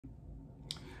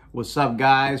What's up,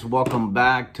 guys? Welcome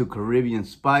back to Caribbean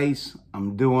Spice.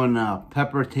 I'm doing a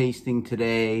pepper tasting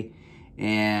today,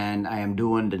 and I am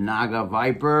doing the Naga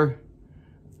Viper.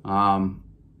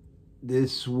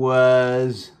 This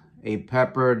was a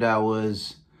pepper that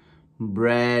was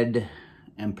bred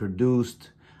and produced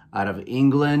out of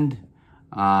England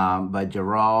by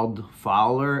Gerald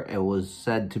Fowler. It was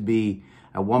said to be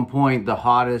at one point the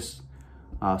hottest,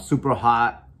 super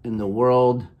hot in the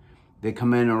world. They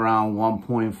come in around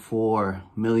 1.4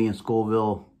 million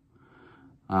Scoville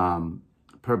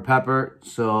per pepper.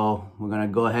 So we're gonna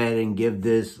go ahead and give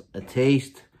this a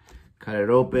taste, cut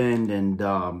it open, and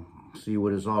see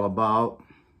what it's all about.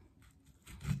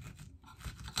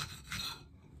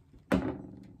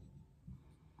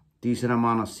 Decent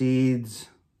amount of seeds.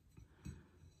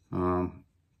 You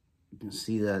can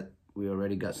see that we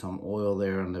already got some oil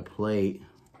there on the plate.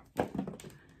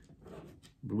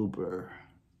 Blooper.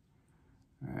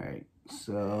 All right,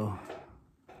 so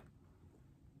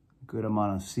good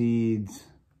amount of seeds.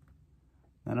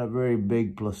 Not a very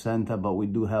big placenta, but we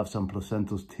do have some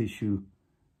placental tissue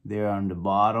there on the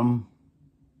bottom.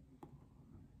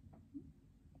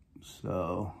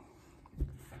 So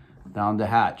down the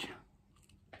hatch.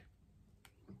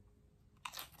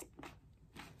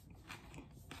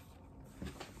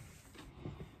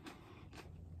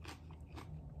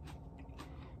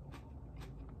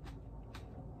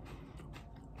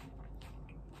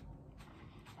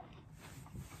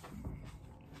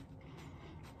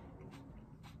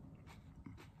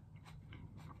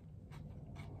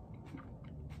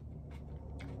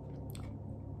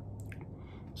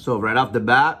 So right off the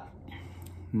bat,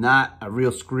 not a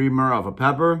real screamer of a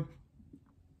pepper.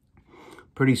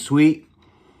 Pretty sweet.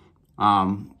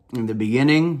 In the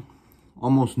beginning,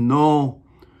 almost no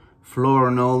floral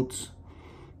notes,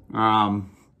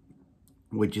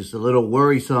 which is a little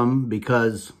worrisome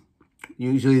because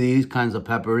usually these kinds of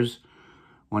peppers,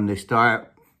 when they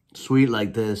start sweet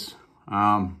like this,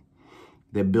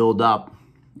 they build up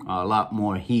a lot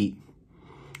more heat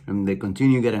and they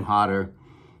continue getting hotter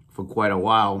for quite a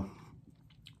while,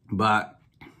 but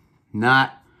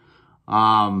not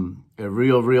a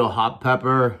real hot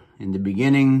pepper in the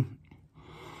beginning.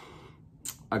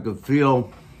 I could feel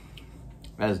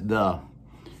as the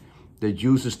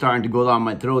juice is starting to go down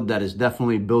my throat that is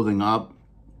definitely building up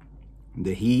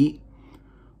the heat.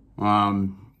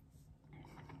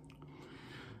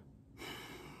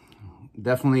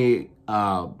 Definitely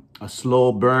a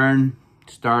slow burn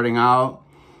starting out.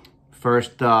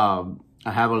 First,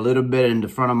 I have a little bit in the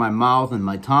front of my mouth and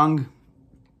my tongue.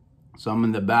 Some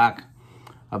in the back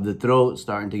of the throat,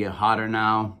 starting to get hotter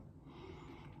now.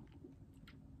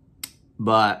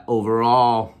 But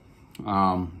overall,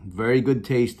 very good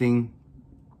tasting.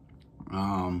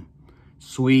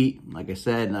 Sweet, like I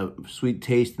said, a sweet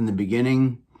taste in the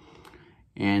beginning.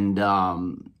 And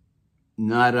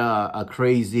not a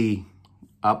crazy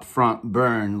upfront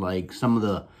burn like some of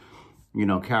the,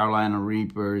 Carolina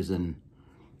Reapers and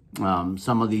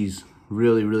some of these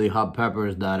really hot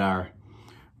peppers that are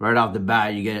right off the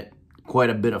bat. You get quite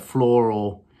a bit of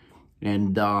floral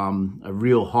and a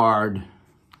real hard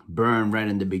burn right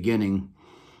in the beginning.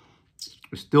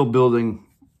 We're still building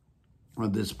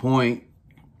at this point.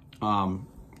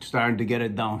 Starting to get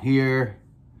it down here,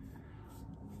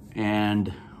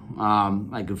 and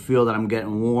I can feel that I'm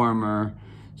getting warmer,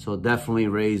 so definitely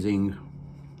raising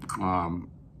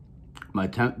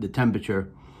the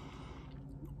temperature.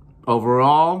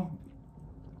 Overall,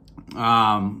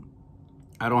 I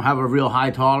don't have a real high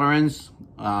tolerance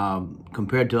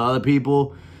compared to other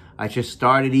people. I just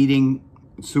started eating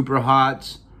super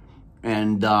hots,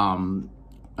 and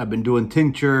I've been doing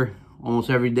tincture almost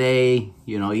every day,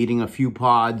 eating a few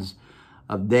pods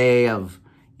a day of,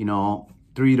 300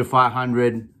 to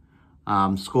 500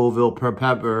 Scoville per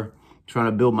pepper, trying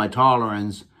to build my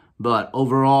tolerance. But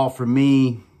overall, for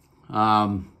me,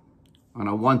 on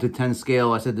a 1 to 10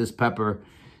 scale, I said this pepper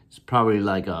is probably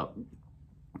like a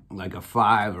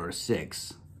 5 or a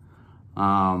 6.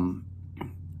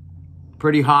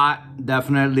 Pretty hot,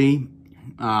 definitely.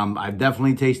 I've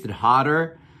definitely tasted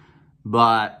hotter,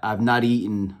 but I've not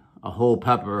eaten a whole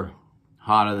pepper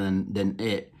hotter than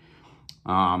it.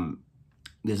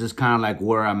 This is kind of like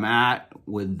where I'm at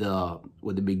with the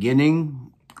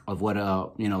beginning of what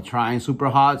trying super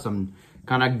hots. I'm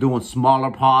kind of doing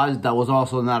smaller pods. That was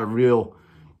also not a real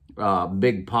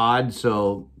big pod,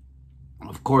 so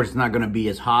of course it's not going to be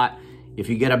as hot. If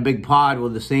you get a big pod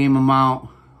with the same amount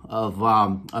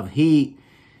of heat,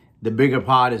 the bigger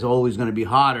pod is always going to be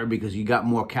hotter because you got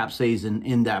more capsaicin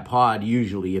in that pod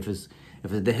usually. If it's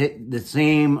the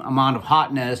same amount of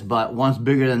hotness, but one's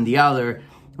bigger than the other,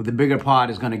 the bigger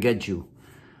pod is going to get you.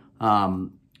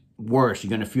 worse. You're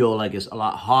going to feel like it's a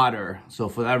lot hotter. So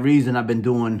for that reason, I've been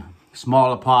doing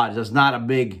smaller pods. It's not a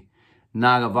big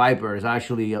Naga Viper. It's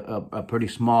actually a pretty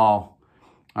small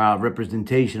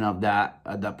representation of that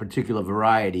particular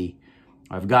variety.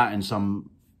 I've gotten some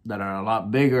that are a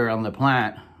lot bigger on the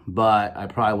plant, but I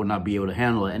probably would not be able to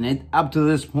handle it. And up to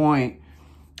this point,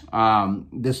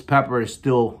 this pepper is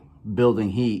still building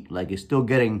heat. Like, it's still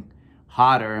getting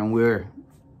hotter, and we're,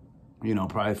 you know,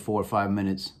 probably 4 or 5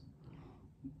 minutes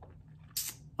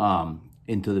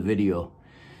into the video.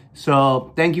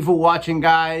 So thank you for watching,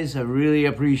 guys. I really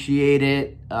appreciate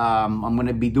it. I'm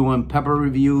gonna be doing pepper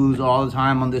reviews all the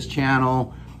time on this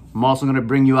channel. I'm also gonna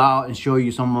bring you out and show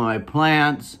you some of my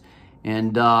plants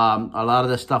and a lot of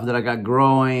the stuff that I got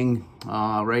growing.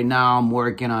 Right now I'm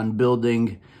working on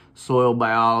building soil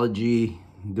biology,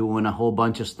 doing a whole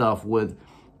bunch of stuff with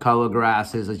cover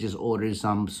grasses. I just ordered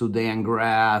some Sudan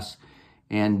grass,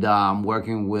 and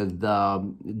working with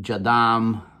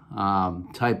Jadam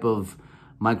type of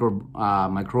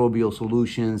microbial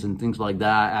solutions and things like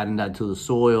that, adding that to the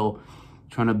soil,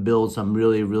 trying to build some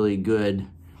really good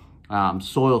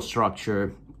soil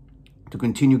structure to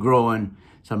continue growing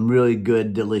some really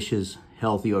good, delicious,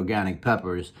 healthy organic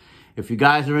peppers. If you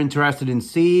guys are interested in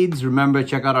seeds, remember,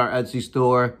 check out our Etsy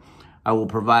store. I will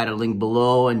provide a link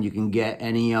below, and you can get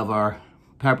any of our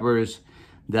peppers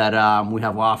that we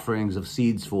have offerings of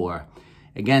seeds for.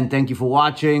 Again, thank you for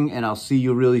watching, and I'll see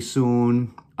you really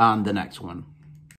soon on the next one.